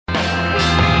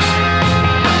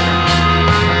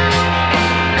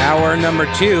number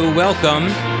 2. Welcome.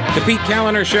 The Pete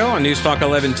Kaliner Show on News Talk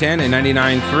 1110 and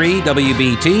 99.3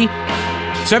 WBT.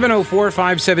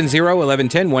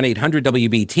 704-570-1110,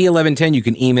 1-800-WBT-1110. You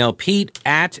can email Pete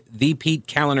at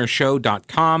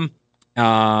thepetekalinershow.com.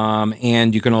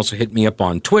 And you can also hit me up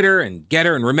on Twitter and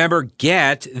Getter. And remember,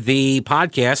 get the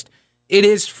podcast. It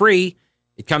is free.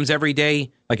 It comes every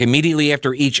day, like immediately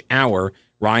after each hour.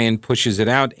 Ryan pushes it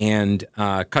out and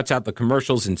cuts out the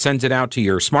commercials and sends it out to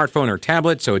your smartphone or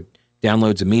tablet. So it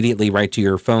downloads immediately right to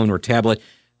your phone or tablet.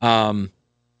 And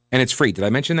it's free. Did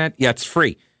I mention that? Yeah, it's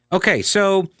free. Okay,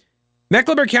 so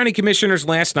Mecklenburg County Commissioners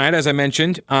last night, as I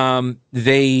mentioned,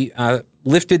 they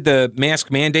lifted the mask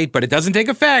mandate, but it doesn't take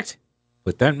effect.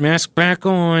 Put that mask back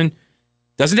on.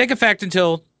 Doesn't take effect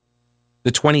until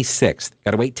the 26th.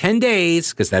 Got to wait 10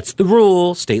 days because that's the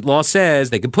rule. State law says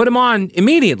they can put them on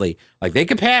immediately. Like they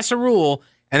can pass a rule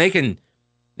and they can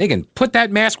put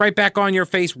that mask right back on your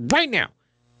face right now.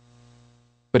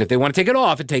 But if they want to take it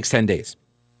off, it takes 10 days.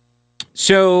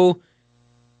 So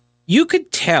you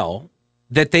could tell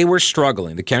that they were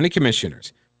struggling, the county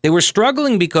commissioners. They were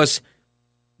struggling because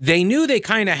they knew they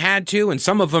kind of had to, and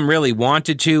some of them really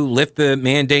wanted to lift the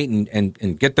mandate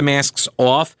and get the masks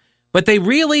off. But they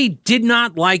really did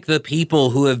not like the people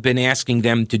who have been asking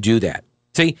them to do that.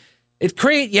 See, I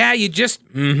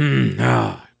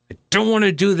don't want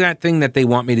to do that thing that they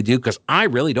want me to do because I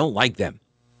really don't like them.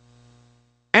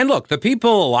 And look, the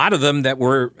people, a lot of them that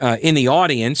were in the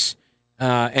audience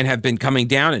and have been coming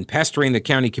down and pestering the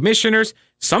county commissioners,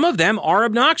 some of them are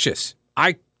obnoxious.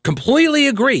 I completely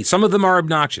agree. Some of them are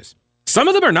obnoxious. Some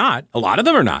of them are not. A lot of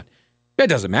them are not. It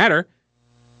doesn't matter.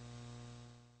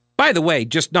 By the way,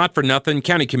 just not for nothing,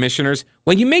 county commissioners,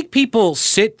 when you make people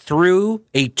sit through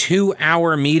a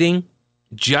 2-hour meeting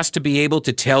just to be able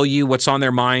to tell you what's on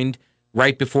their mind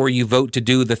right before you vote to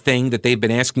do the thing that they've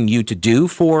been asking you to do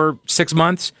for 6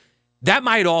 months, that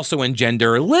might also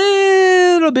engender a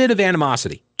little bit of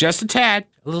animosity. Just a tad,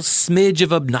 a little smidge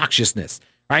of obnoxiousness,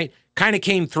 right? Kind of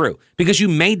came through because you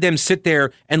made them sit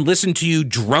there and listen to you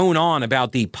drone on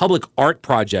about the public art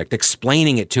project,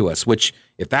 explaining it to us, which,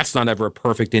 if that's not ever a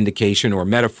perfect indication or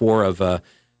metaphor of a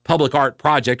public art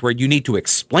project where you need to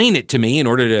explain it to me in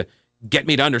order to get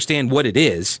me to understand what it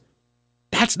is,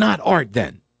 that's not art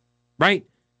then, right?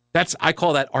 I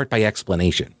call that art by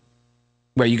explanation,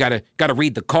 where you gotta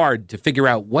read the card to figure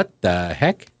out what the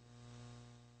heck.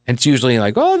 And it's usually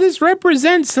like, oh, this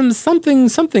represents some something.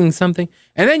 And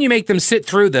then you make them sit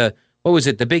through the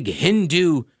big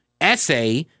Hindu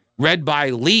essay read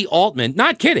by Lee Altman.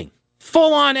 Not kidding.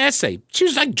 Full-on essay. She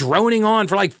was like droning on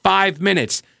for like 5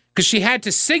 minutes because she had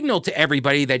to signal to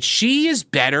everybody that she is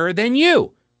better than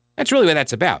you. That's really what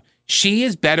that's about. She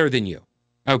is better than you.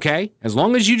 Okay? As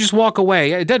long as you just walk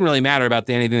away, it doesn't really matter about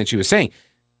anything that she was saying.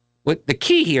 What the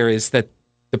key here is that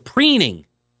the preening,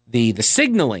 the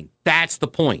signaling, that's the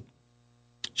point.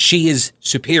 She is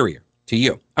superior to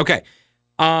you. Okay.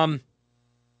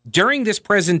 During this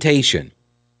presentation,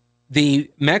 the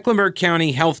Mecklenburg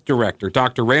County Health Director,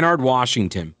 Dr. Raynard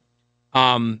Washington,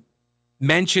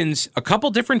 mentions a couple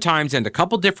different times and a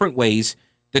couple different ways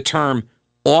the term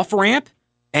off-ramp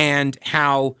and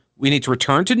how we need to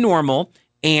return to normal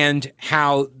and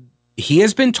how he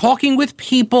has been talking with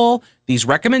people. These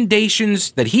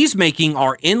recommendations that he's making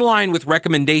are in line with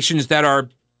recommendations that are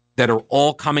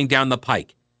all coming down the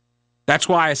pike. That's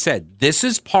why I said this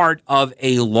is part of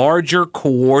a larger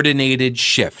coordinated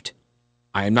shift.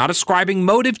 I am not ascribing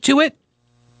motive to it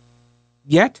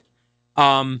yet,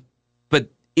 but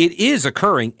it is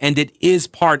occurring and it is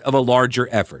part of a larger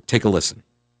effort. Take a listen.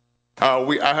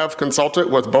 I have consulted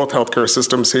with both healthcare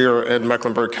systems here in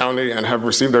Mecklenburg County and have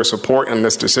received their support in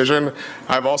this decision.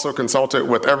 I've also consulted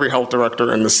with every health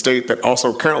director in the state that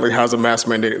also currently has a mask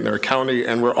mandate in their county,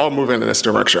 and we're all moving in this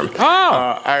direction.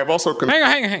 I have also...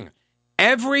 Hang on.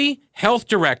 Every health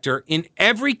director in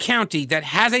every county that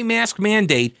has a mask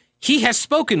mandate, he has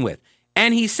spoken with.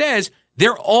 And he says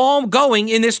they're all going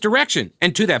in this direction.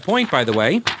 And to that point, by the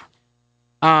way,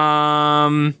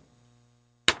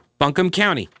 Buncombe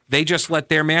County, they just let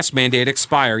their mask mandate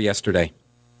expire yesterday.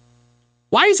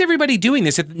 Why is everybody doing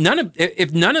this if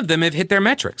none of them have hit their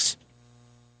metrics?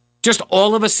 Just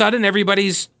all of a sudden,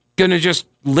 everybody's going to just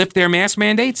lift their mask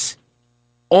mandates?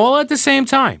 All at the same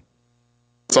time.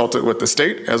 consulted with the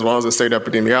state as well as the state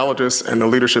epidemiologists and the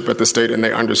leadership at the state, and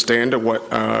they understand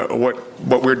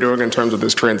what we're doing in terms of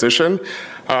this transition.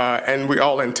 And we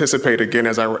all anticipate, again,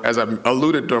 as I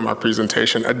alluded during my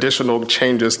presentation, additional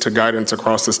changes to guidance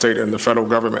across the state and the federal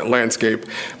government landscape.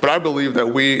 But I believe that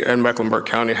we in Mecklenburg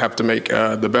County have to make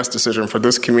the best decision for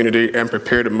this community and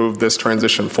prepare to move this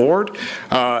transition forward.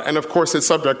 And of course, it's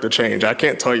subject to change. I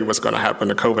can't tell you what's going to happen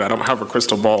to COVID. I don't have a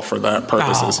crystal ball for that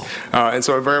purposes. And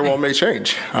so it very well may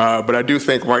change. But I do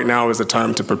think right now is the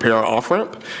time to prepare our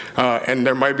off-ramp. And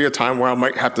there might be a time where I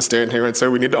might have to stand here and say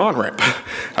we need to on-ramp.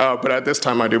 But at this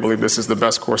time, I do believe this is the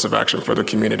best course of action for the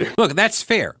community. Look, that's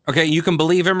fair. Okay, you can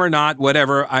believe him or not,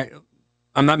 whatever.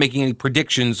 I'm not making any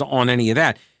predictions on any of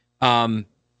that. But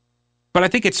I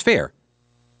think it's fair,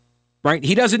 right?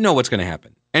 He doesn't know what's going to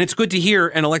happen. And it's good to hear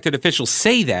an elected official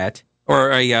say that,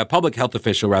 or a public health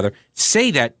official, rather,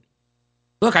 say that,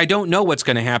 look, I don't know what's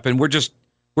going to happen. We're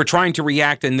trying to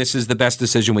react, and this is the best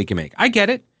decision we can make. I get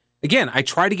it. Again, I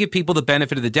try to give people the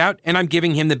benefit of the doubt, and I'm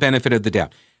giving him the benefit of the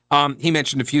doubt. He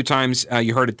mentioned a few times,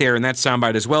 you heard it there in that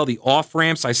soundbite as well, the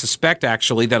off-ramps. I suspect,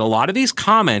 actually, that a lot of these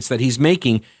comments that he's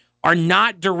making are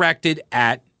not directed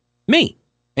at me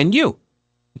and you,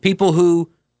 people who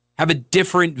have a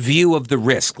different view of the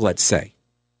risk, let's say.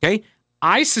 Okay?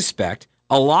 I suspect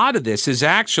a lot of this is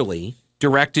actually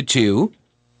directed to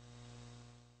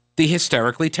the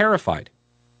hysterically terrified,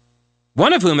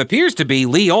 one of whom appears to be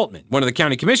Lee Altman, one of the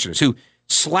county commissioners, who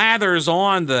slathers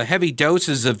on the heavy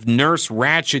doses of Nurse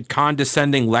Ratched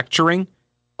condescending lecturing,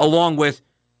 along with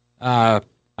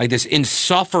like this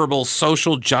insufferable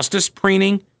social justice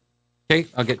preening. Okay,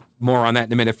 I'll get more on that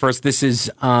in a minute. First, this is,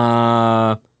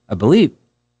 I believe,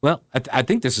 well, I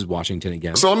think this is Washington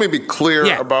again. So let me be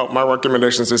clear about my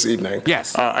recommendations this evening.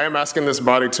 Yes. I am asking this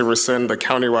body to rescind the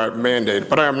countywide mandate,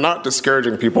 but I am not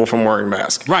discouraging people from wearing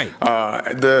masks. Right.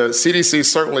 The CDC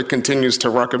certainly continues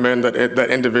to recommend that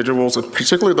individuals,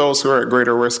 particularly those who are at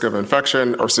greater risk of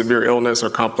infection or severe illness or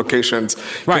complications,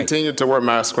 continue to wear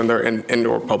masks when they're in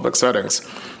indoor public settings.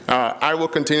 I will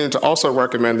continue to also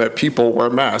recommend that people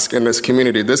wear masks in this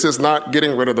community. This is not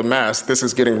getting rid of the mask. This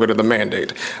is getting rid of the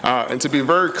mandate. And to be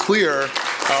very clear,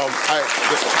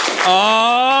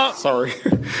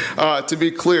 to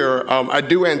be clear, I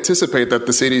do anticipate that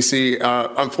the CDC,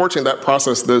 unfortunately, that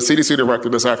process, the CDC director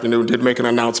this afternoon did make an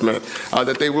announcement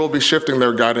that they will be shifting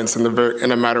their guidance in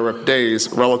a matter of days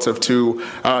relative to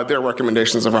their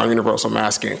recommendations around universal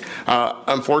masking.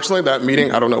 Unfortunately, that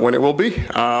meeting, I don't know when it will be,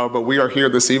 but we are here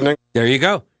this evening. There you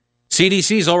go.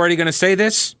 CDC is already going to say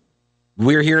this.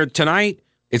 We're here tonight.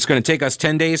 It's going to take us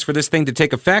 10 days for this thing to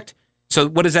take effect. So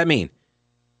what does that mean?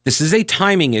 This is a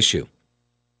timing issue.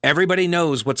 Everybody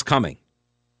knows what's coming.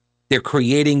 They're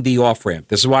creating the off-ramp.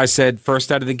 This is why I said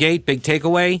first out of the gate, big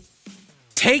takeaway,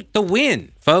 take the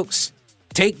win, folks.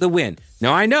 Take the win.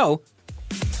 Now, I know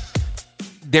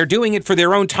they're doing it for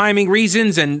their own timing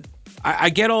reasons, and I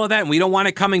get all of that, and we don't want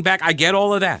it coming back. I get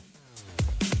all of that.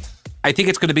 I think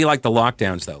it's going to be like the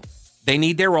lockdowns, though. They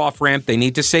need their off-ramp, they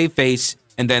need to save face,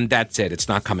 and then that's it. It's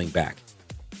not coming back.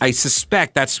 I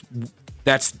suspect that's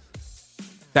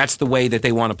the way that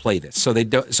they want to play this. So they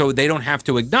don't have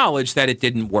to acknowledge that it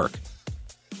didn't work.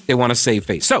 They want to save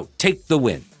face. So take the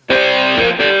win.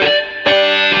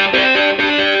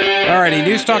 Alrighty,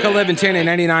 News Talk 1110 and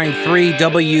 99.3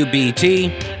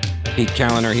 WBT. Pete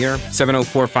Kaliner here,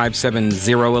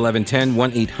 704-570-1110,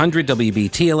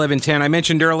 1-800-WBT-1110. I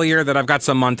mentioned earlier that I've got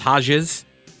some montages.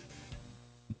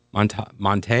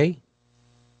 Montage?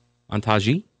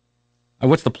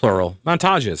 What's the plural?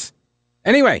 Montages.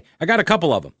 Anyway, I got a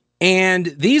couple of them. And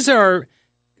these are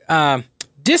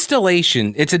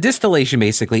distillation. It's a distillation,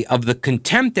 basically, of the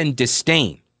contempt and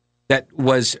disdain that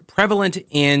was prevalent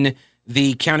in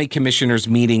the county commissioners'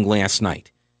 meeting last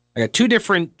night. I got two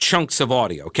different chunks of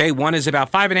audio, okay? One is about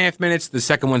 5.5 minutes. The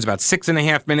second one's about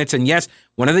 6.5 minutes. And yes,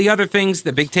 one of the other things,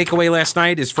 the big takeaway last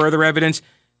night is further evidence.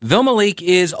 Vilma Leak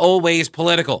is always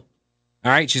political.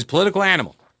 All right? She's a political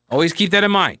animal. Always keep that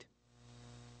in mind.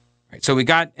 All right, so we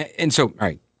got,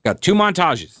 got two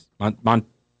montages.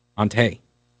 Montages.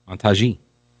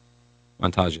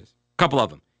 A couple of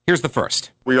them. Here's the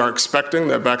first. We are expecting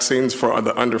that vaccines for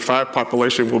the under 5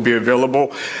 population will be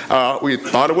available. We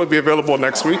thought it would be available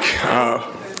next week.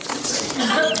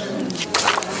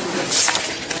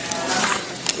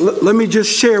 Let me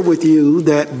just share with you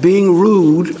that being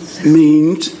rude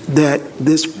means that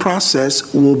this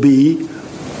process will be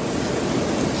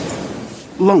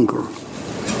longer.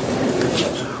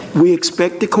 We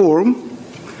expect decorum,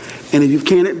 and if you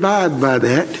can't abide by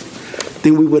that,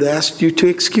 then we would ask you to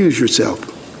excuse yourself.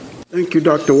 Thank you,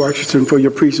 Dr. Washington, for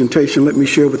your presentation. Let me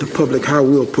share with the public how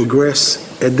we'll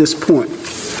progress at this point.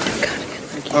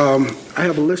 I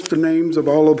have a list of names of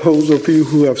all of those of you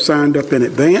who have signed up in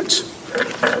advance.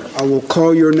 I will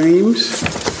call your names,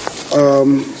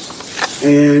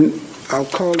 and I'll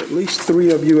call at least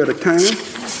 3 of you at a time.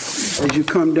 As you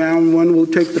come down, one will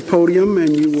take the podium,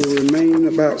 and you will remain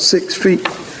about 6 feet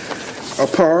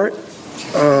apart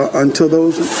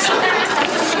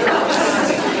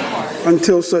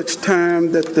until such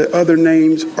time that the other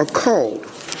names are called.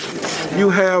 You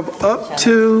have up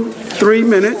to 3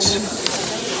 minutes.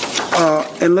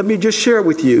 And let me just share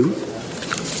with you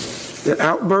that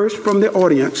outburst from the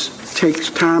audience takes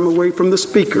time away from the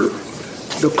speaker.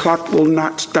 The clock will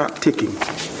not stop ticking. I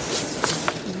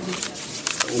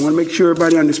want to make sure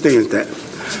everybody understands that.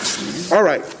 All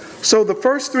right. So the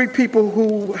first 3 people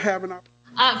who have an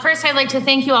First, I'd like to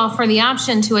thank you all for the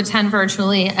option to attend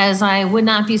virtually, as I would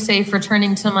not be safe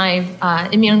returning to my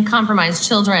immune-compromised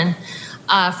children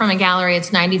from a gallery.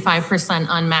 It's 95%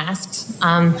 unmasked.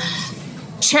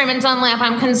 Chairman Dunlap,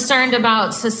 I'm concerned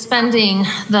about suspending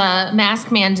the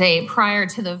mask mandate prior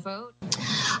to the vote.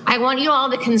 I want you all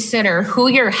to consider who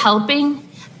you're helping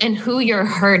and who you're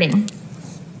hurting.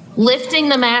 Lifting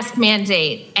the mask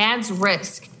mandate adds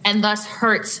risk and thus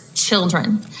hurts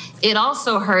children. It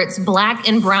also hurts Black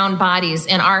and brown bodies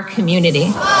in our community.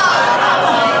 To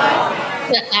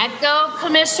echo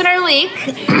Commissioner Leek,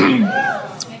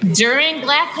 during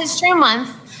Black History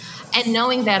Month, and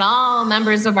knowing that all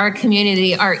members of our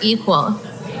community are equal,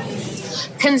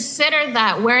 consider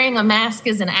that wearing a mask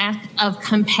is an act of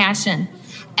compassion,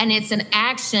 and it's an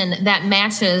action that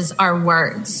matches our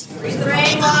words.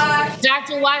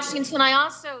 Dr. Washington,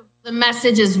 the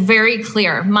message is very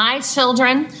clear. My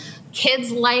children,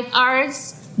 kids like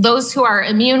ours, those who are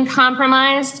immune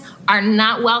compromised, are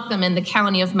not welcome in the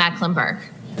county of Mecklenburg.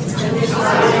 We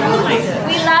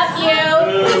love you.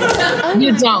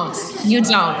 You don't. You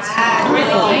don't.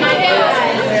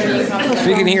 So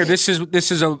you can hear this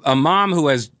is a mom who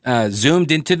has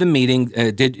zoomed into the meeting,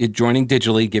 joining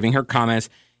digitally, giving her comments,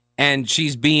 and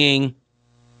she's being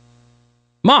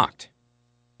mocked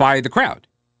by the crowd.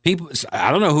 People,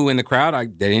 I don't know who in the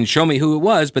crowd. They didn't show me who it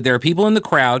was, but there are people in the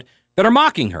crowd that are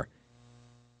mocking her,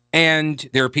 and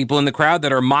there are people in the crowd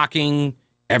that are mocking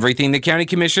everything the county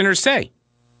commissioners say.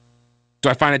 Do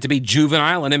I find it to be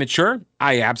juvenile and immature?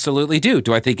 I absolutely do.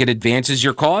 Do I think it advances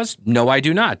your cause? No, I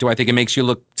do not. Do I think it makes you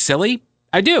look silly?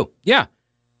 I do. Yeah.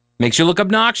 Makes you look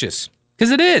obnoxious. Because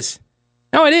it is.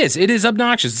 No, it is. It is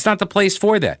obnoxious. It's not the place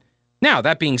for that. Now,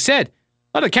 that being said,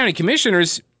 a lot of county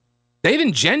commissioners, they've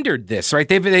engendered this, right?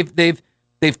 They've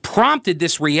prompted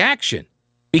this reaction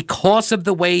because of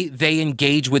the way they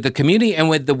engage with the community and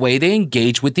with the way they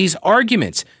engage with these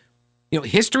arguments. You know,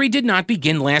 history did not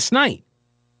begin last night.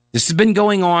 This has been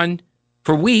going on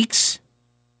for weeks,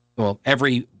 well,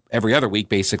 every other week,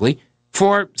 basically,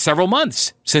 for several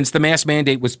months since the mask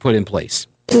mandate was put in place.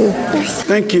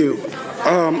 Thank you.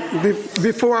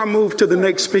 Before I move to the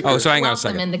next speaker. Oh, so hang on a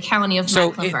second. In the county of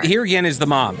Mecklenburg. Here again is the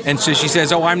mom. And so she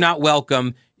says, I'm not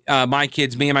welcome. My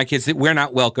kids, me and my kids, we're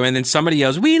not welcome. And then somebody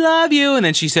yells, we love you. And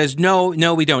then she says, no,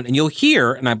 we don't. And you'll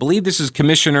hear, and I believe this is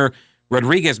Commissioner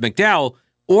Rodriguez McDowell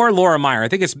or Laura Meyer, I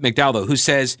think it's McDowell, though, who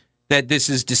says that this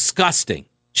is disgusting.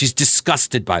 She's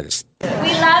disgusted by this. We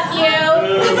love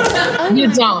you. You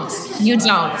don't. You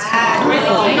don't. What's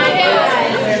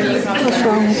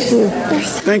wrong with you?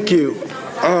 Thank you.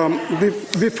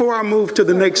 Before I move to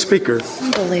the next speaker,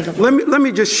 let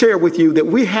me just share with you that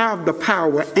we have the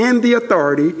power and the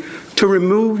authority to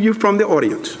remove you from the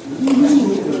audience.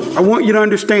 I want you to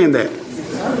understand that.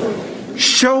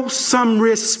 Show some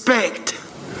respect.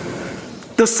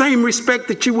 The same respect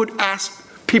that you would ask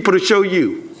people to show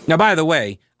you. Now, by the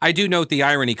way, I do note the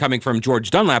irony coming from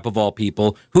George Dunlap, of all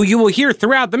people, who you will hear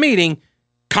throughout the meeting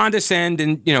condescend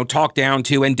and, talk down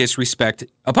to and disrespect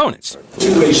opponents.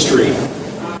 Two-way street.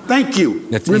 Thank you.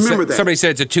 Remember that. Somebody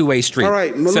said it's a two-way street. All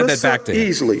right, Melissa, said that back to him.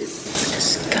 Easily.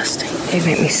 Disgusting. They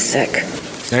make me sick.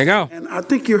 There you go. And I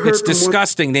think you heard it's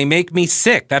disgusting. They make me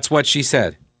sick. That's what she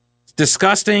said. It's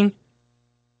disgusting.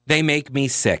 They make me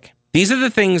sick. These are the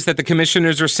things that the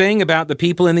commissioners are saying about the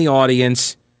people in the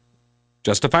audience,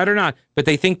 justified or not, but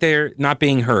they think they're not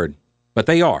being heard. But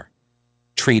they are.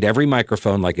 Treat every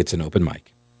microphone like it's an open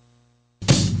mic.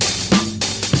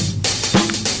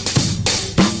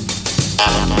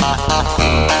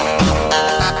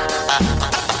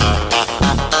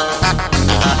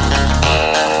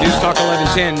 News Talk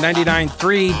 1110,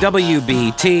 99.3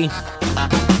 WBT.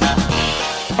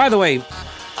 By the way,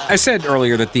 I said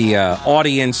earlier that the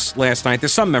audience last night,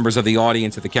 there's some members of the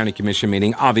audience at the county commission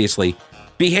meeting, obviously,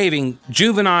 behaving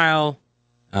juvenile,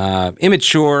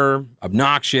 immature,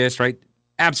 obnoxious, right?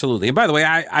 Absolutely. And by the way,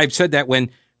 I've said that when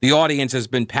the audience has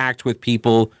been packed with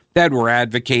people that were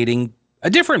advocating a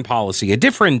different policy, a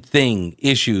different thing,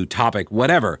 issue, topic,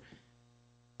 whatever.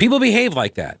 People behave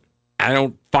like that. I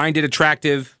don't find it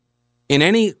attractive in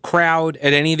any crowd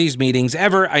at any of these meetings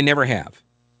ever. I never have.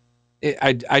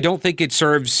 I don't think it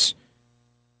serves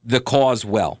the cause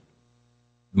well.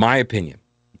 My opinion,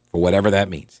 for whatever that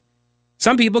means.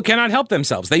 Some people cannot help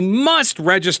themselves. They must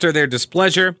register their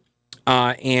displeasure,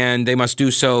 and they must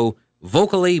do so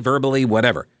vocally, verbally,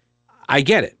 whatever. I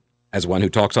get it. As one who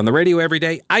talks on the radio every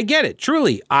day, I get it.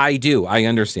 Truly, I do. I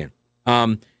understand.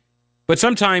 But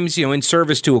sometimes, in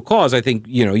service to a cause, I think,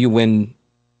 you win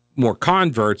more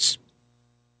converts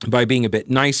by being a bit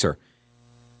nicer.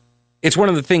 It's one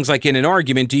of the things, like in an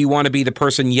argument, do you want to be the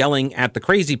person yelling at the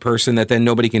crazy person that then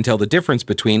nobody can tell the difference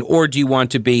between, or do you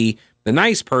want to be the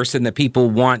nice person that people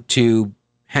want to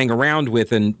hang around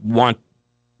with and want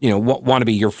to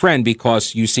be your friend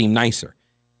because you seem nicer?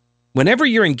 Whenever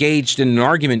you're engaged in an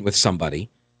argument with somebody,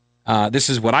 this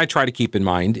is what I try to keep in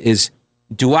mind, is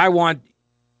do I want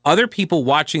other people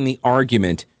watching the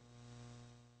argument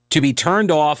to be turned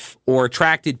off or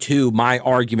attracted to my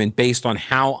argument based on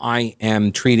how I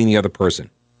am treating the other person?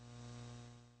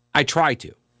 I try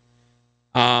to.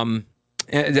 I'm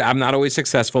not always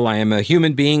successful. I am a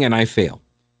human being and I fail.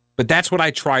 But that's what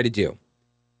I try to do.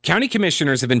 County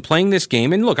commissioners have been playing this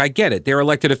game, and look, I get it. They're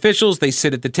elected officials. They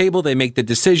sit at the table. They make the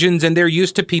decisions, and they're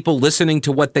used to people listening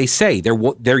to what they say.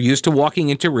 They're used to walking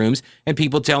into rooms and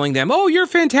people telling them, "Oh, you're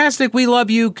fantastic. We love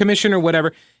you, commissioner,"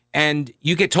 whatever. And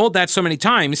you get told that so many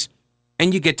times,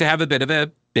 and you get to have a bit of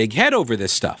a big head over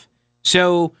this stuff.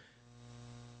 So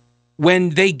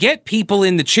when they get people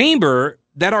in the chamber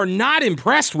that are not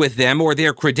impressed with them or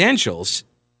their credentials,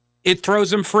 it throws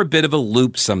them for a bit of a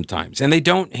loop sometimes, and they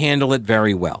don't handle it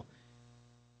very well.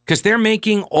 Because they're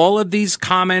making all of these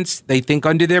comments, they think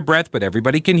under their breath, but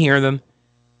everybody can hear them.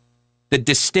 The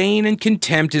disdain and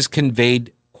contempt is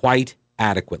conveyed quite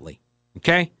adequately.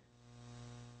 Okay?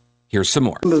 Here's some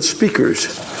more. The speakers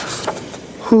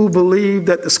who believe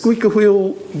that the squeaker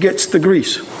wheel gets the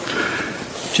grease.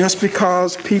 Just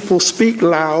because people speak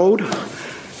loud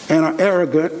and are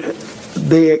arrogant,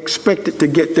 they expect it to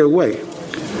get their way.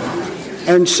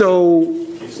 And so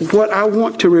what I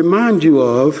want to remind you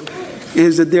of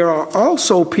is that there are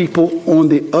also people on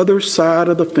the other side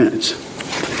of the fence.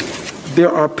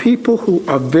 There are people who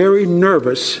are very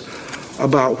nervous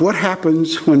about what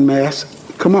happens when masks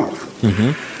come off.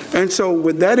 Mm-hmm. And so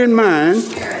with that in mind,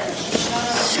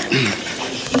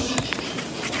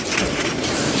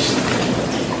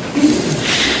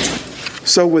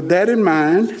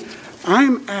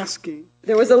 I'm asking.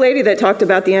 There was a lady that talked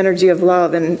about the energy of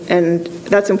love, and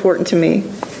that's important to me.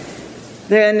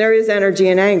 Then there is energy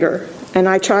in anger, and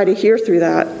I try to hear through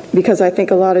that because I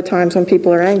think a lot of times when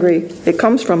people are angry, it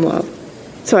comes from love.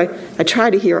 So I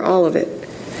try to hear all of it.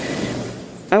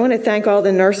 I want to thank all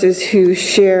the nurses who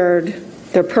shared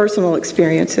their personal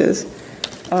experiences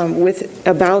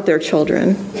about their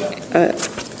children.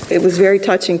 It was very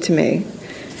touching to me.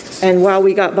 And while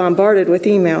we got bombarded with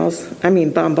emails,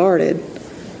 bombarded,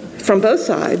 from both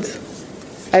sides,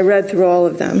 I read through all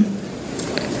of them.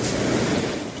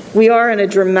 We are in a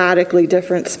dramatically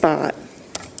different spot.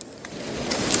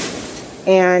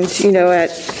 And,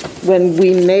 when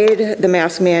we made the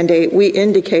mask mandate, we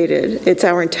indicated it's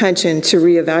our intention to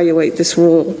reevaluate this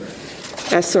rule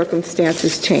as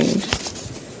circumstances change.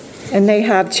 And they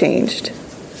have changed.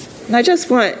 And I just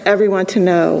want everyone to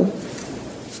know,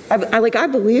 I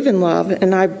believe in love,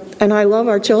 and I love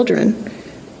our children.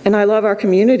 And I love our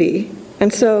community.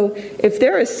 And so if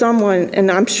there is someone, and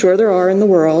I'm sure there are in the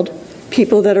world,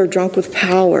 people that are drunk with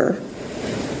power,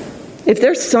 if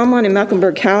there's someone in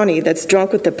Mecklenburg County that's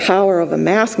drunk with the power of a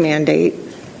mask mandate,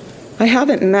 I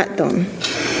haven't met them.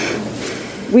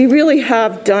 We really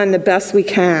have done the best we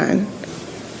can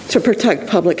to protect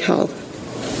public health.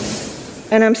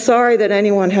 And I'm sorry that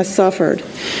anyone has suffered.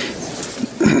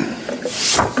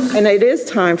 And it is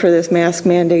time for this mask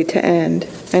mandate to end.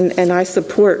 And I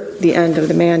support the end of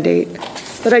the mandate.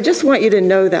 But I just want you to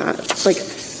know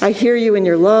that. I hear you in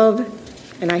your love,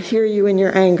 and I hear you in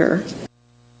your anger.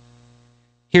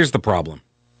 Here's the problem.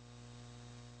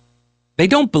 They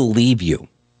don't believe you.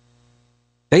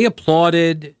 They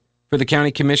applauded for the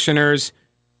county commissioners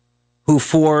who,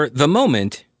 for the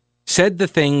moment, said the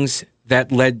things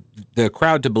that led the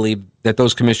crowd to believe that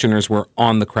those commissioners were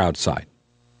on the crowd side.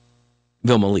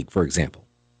 Vilma Leak, for example.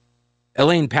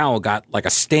 Elaine Powell got like a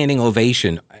standing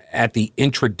ovation at the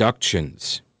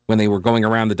introductions when they were going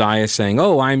around the dais saying,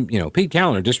 "Oh, I'm, Pete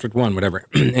Kaliner, District 1, whatever."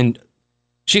 And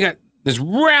she got this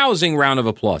rousing round of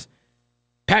applause.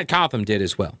 Pat Cotham did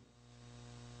as well.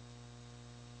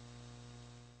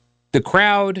 the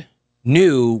crowd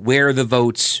knew where the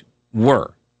votes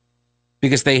were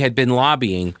because they had been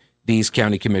lobbying these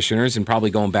county commissioners and probably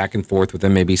going back and forth with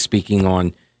them, maybe speaking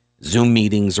on Zoom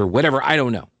meetings or whatever. I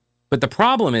don't know. But the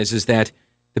problem is that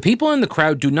the people in the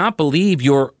crowd do not believe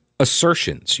your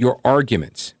assertions, your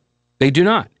arguments. They do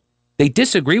not. They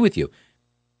disagree with you.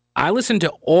 I listened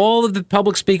to all of the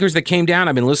public speakers that came down.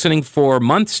 I've been listening for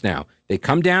months now. They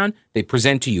come down, they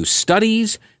present to you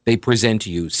studies, they present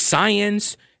to you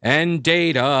science and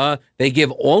data. They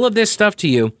give all of this stuff to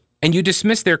you, and you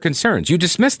dismiss their concerns. You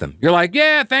dismiss them. You're like,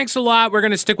 yeah, thanks a lot. We're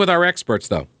going to stick with our experts,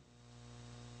 though.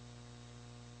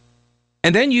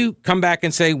 And then you come back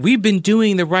and say, we've been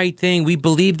doing the right thing. We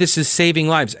believe this is saving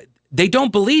lives. They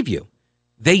don't believe you.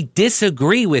 They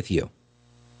disagree with you.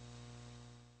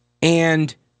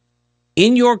 And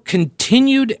in your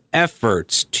continued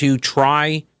efforts to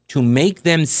try to make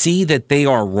them see that they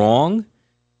are wrong,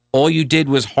 all you did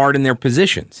was harden their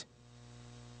positions.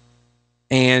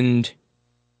 And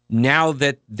now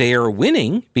that they're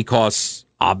winning, because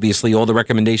obviously all the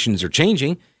recommendations are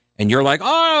changing, and you're like,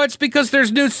 oh, it's because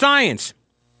there's new science.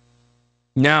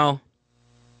 No,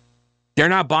 they're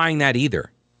not buying that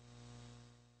either.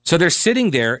 So they're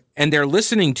sitting there and they're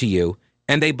listening to you,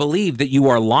 and they believe that you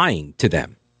are lying to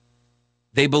them.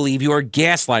 They believe you are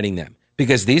gaslighting them,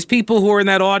 because these people who are in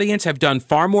that audience have done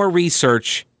far more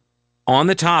research on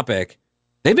the topic.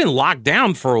 They've been locked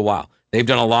down for a while. They've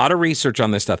done a lot of research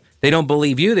on this stuff. They don't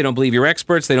believe you. They don't believe your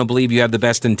experts. They don't believe you have the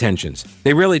best intentions.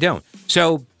 They really don't.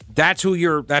 So that's who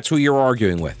you're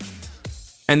arguing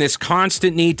with. And this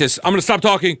constant need to, I'm going to stop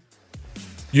talking.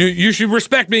 You should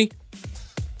respect me.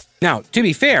 Now, to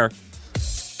be fair,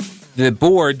 the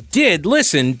board did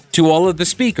listen to all of the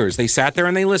speakers. They sat there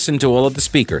and they listened to all of the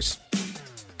speakers.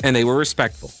 And they were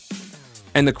respectful.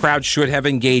 And the crowd should have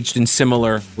engaged in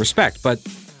similar respect. But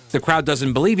the crowd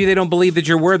doesn't believe you. They don't believe that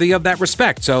you're worthy of that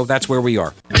respect. So that's where we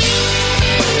are.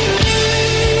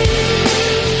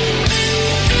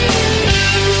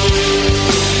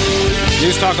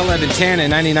 News Talk 1110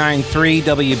 and 99.3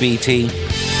 WBT.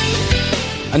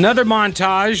 Another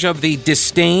montage of the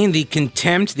disdain, the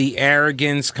contempt, the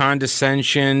arrogance,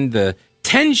 condescension, the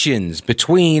tensions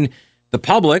between the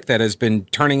public that has been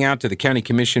turning out to the county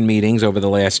commission meetings over the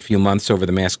last few months over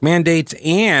the mask mandates,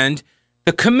 and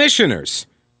the commissioners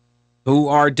who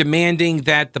are demanding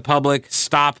that the public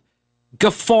stop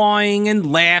guffawing and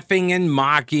laughing and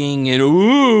mocking and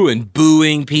ooh and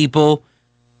booing people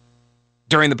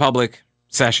during the public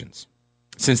sessions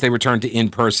since they returned to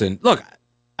in-person. Look,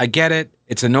 I get it.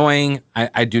 It's annoying.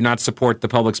 I do not support the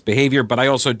public's behavior, but I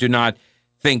also do not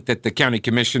think that the county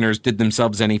commissioners did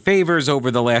themselves any favors over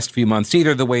the last few months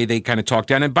either, the way they kind of talked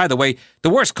down. And by the way, the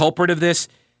worst culprit of this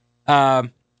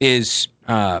is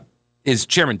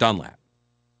Chairman Dunlap.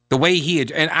 The way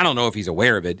and I don't know if he's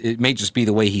aware of it. It may just be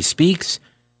the way he speaks,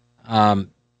 but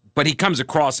he comes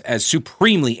across as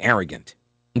supremely arrogant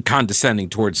and condescending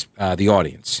towards the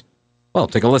audience. Well,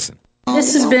 take a listen.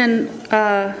 This has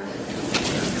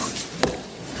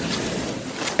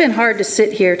been hard to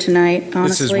sit here tonight, honestly.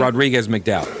 This is Rodriguez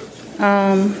McDowell.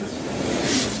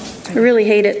 I really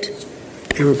hate it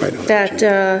that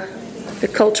the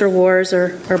culture wars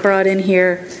are brought in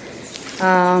here.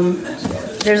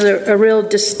 There's a real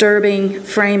disturbing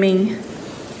framing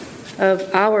of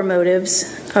our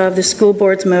motives, of the school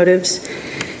board's motives.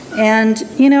 And,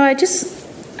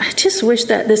 I just wish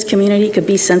that this community could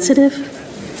be sensitive.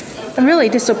 I'm really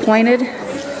disappointed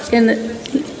in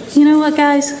you know what,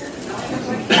 guys?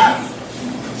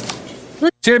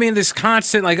 See what I mean? This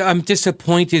constant, I'm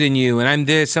disappointed in you, and I'm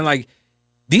this, and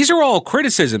these are all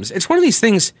criticisms. It's one of these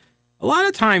things, a lot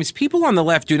of times people on the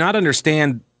left do not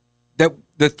understand that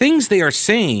the things they are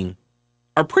saying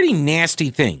are pretty nasty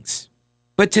things.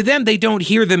 But to them, they don't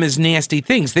hear them as nasty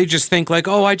things. They just think I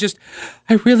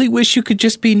really wish you could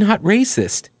just be not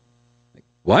racist.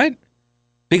 What?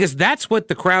 Because that's what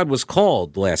the crowd was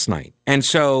called last night. And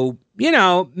so,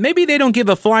 maybe they don't give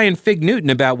a flying fig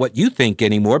Newton about what you think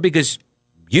anymore because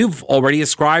you've already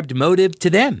ascribed motive to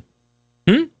them.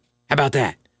 How about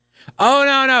that? Oh,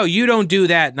 no, you don't do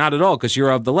that. Not at all, because you're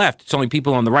of the left. It's only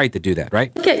people on the right that do that,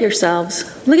 right? Look at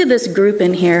yourselves. Look at this group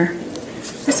in here.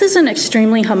 This is an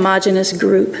extremely homogenous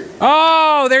group.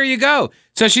 Oh, there you go.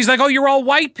 So she's like, oh, you're all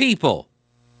white people.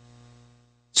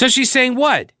 So she's saying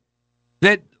what?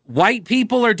 That white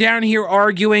people are down here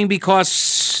arguing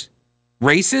because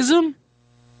racism?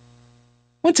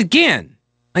 Once again,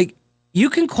 you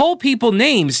can call people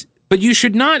names, but you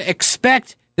should not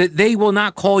expect that they will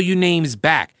not call you names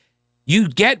back. You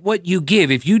get what you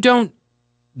give. If you don't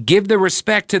give the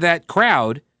respect to that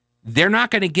crowd, they're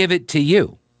not going to give it to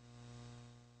you.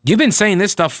 You've been saying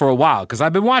this stuff for a while, because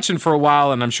I've been watching for a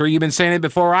while, and I'm sure you've been saying it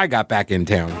before I got back in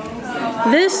town.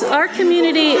 Our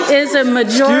community is a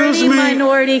majority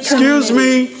minority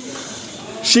community. Excuse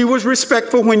me. She was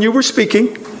respectful when you were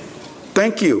speaking.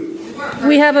 Thank you.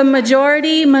 We have a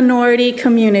majority minority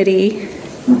community.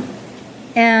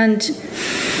 And,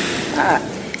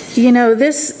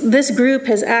 this group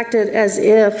has acted as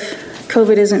if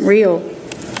COVID isn't real.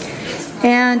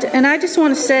 And I just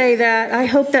want to say that I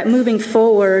hope that moving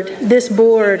forward, this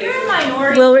board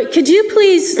will, could you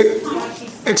please...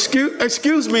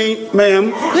 Excuse me, ma'am.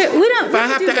 We don't. If I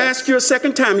have to ask you a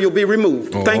second time, you'll be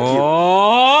removed. Thank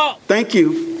you. Thank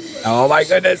you. Oh, my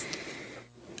goodness.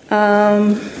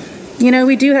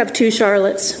 We do have two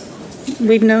Charlottes.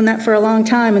 We've known that for a long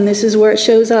time, and this is where it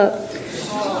shows up.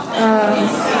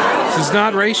 This is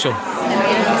not racial.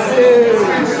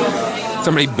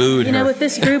 Somebody booed her. With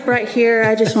this group right here,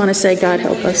 I just want to say, God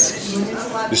help us.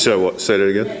 You said what? Say that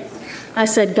again. I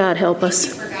said, God help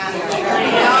us.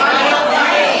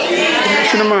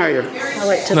 Commissioner Meyer. I'll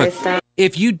wait till they stop.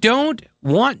 If you don't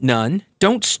want none,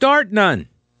 don't start none.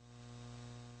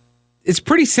 It's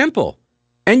pretty simple.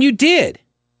 And you did.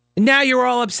 And now you're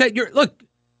all upset. Look,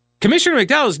 Commissioner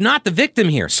McDowell is not the victim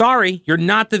here. Sorry, you're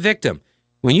not the victim.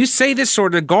 When you say this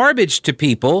sort of garbage to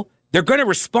people, they're going to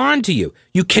respond to you.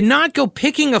 You cannot go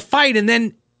picking a fight and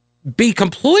then be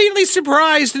completely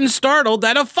surprised and startled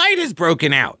that a fight has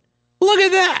broken out. Look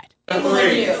at that.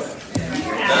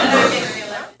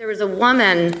 There was a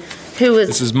woman who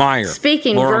was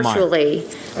speaking Laura virtually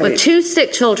with two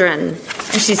sick children,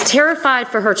 and she's terrified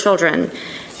for her children,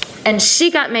 and she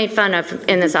got made fun of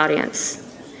in this audience.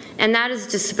 And that is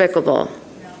despicable.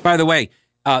 By the way,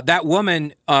 that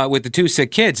woman with the two sick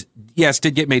kids, yes,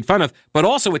 did get made fun of, but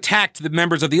also attacked the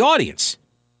members of the audience.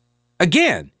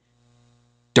 Again,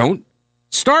 don't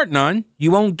start none, you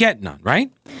won't get none,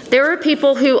 right? There are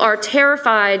people who are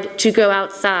terrified to go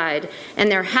outside,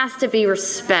 and there has to be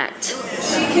respect.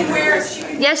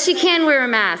 Yes, she can wear a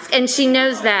mask, and she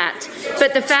knows that.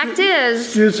 But the fact is,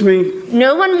 excuse me,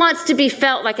 no one wants to be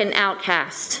felt like an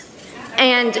outcast.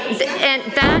 And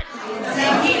that,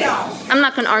 I'm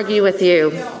not going to argue with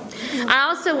you. I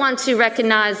also want to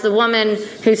recognize the woman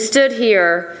who stood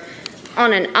here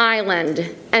on an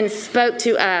island and spoke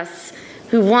to us,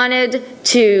 who wanted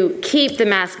to keep the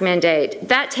mask mandate.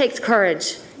 That takes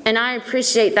courage, and I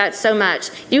appreciate that so much.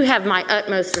 You have my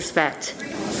utmost respect.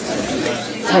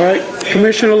 All right,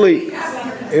 Commissioner Lee,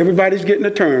 everybody's getting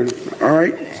a turn, all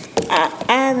right?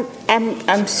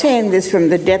 I'm saying this from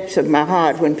the depths of my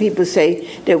heart when people say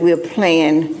that we're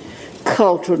playing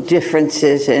cultural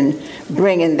differences and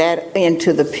bringing that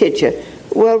into the picture.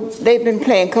 Well, they've been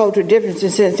playing cultural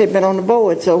differences since they've been on the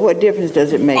board, so what difference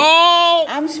does it make? Oh!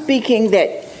 I'm speaking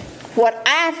that what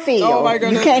I feel, oh my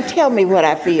goodness, you can't tell me what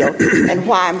I feel and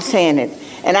why I'm saying it.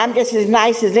 And I'm just as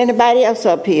nice as anybody else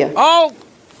up here. Oh!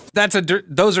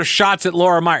 Those are shots at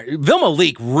Laura Meyer. Vilma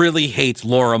Leak really hates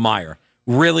Laura Meyer.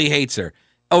 Really hates her.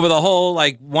 Over the whole,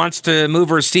 wants to move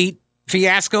her seat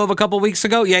fiasco of a couple weeks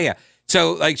ago? Yeah.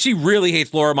 So, she really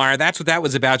hates Laura Meyer. That's what that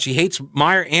was about. She hates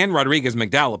Meyer and Rodriguez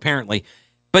McDowell, apparently.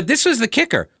 But this was the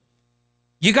kicker.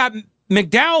 You got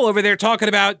McDowell over there talking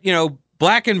about,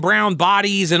 black and brown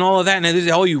bodies and all of that, and there's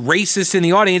all you racists in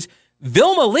the audience.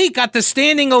 Vilma Leak got the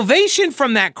standing ovation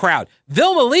from that crowd.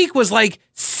 Vilma Leak was,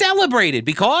 celebrated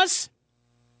because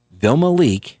Vilma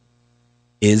Leak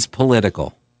is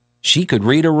political. She could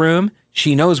read a room.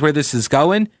 She knows where this is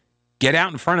going. Get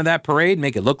out in front of that parade,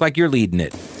 make it look like you're leading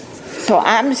it. So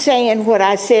I'm saying what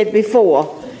I said before.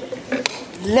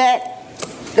 Let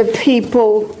the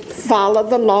people follow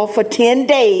the law for 10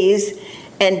 days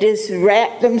and just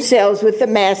wrap themselves with the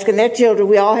mask and their children.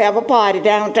 We all have a party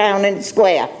downtown in the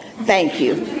square. Thank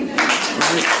you.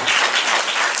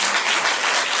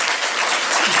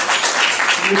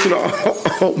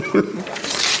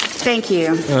 Thank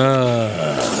you.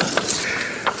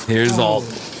 Here's all.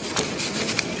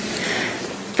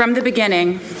 From the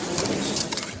beginning,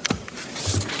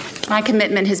 my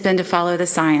commitment has been to follow the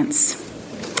science.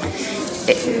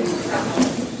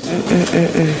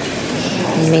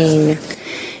 Mean.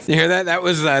 You hear that? That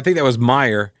was, I think that was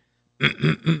Meyer.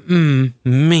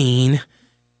 Mean.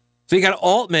 So you got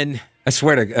Altman. I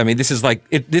swear to, this is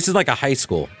like a high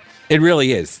school. It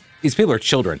really is. These people are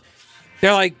children.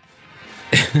 They're like,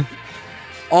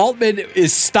 Altman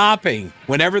is stopping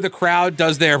whenever the crowd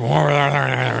does their,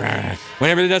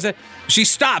 whenever it does it, she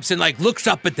stops and looks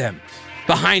up at them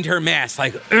behind her mask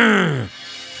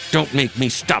don't make me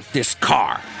stop this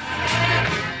car.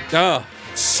 Oh,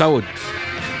 so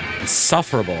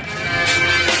insufferable.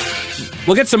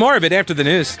 We'll get some more of it after the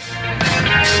news.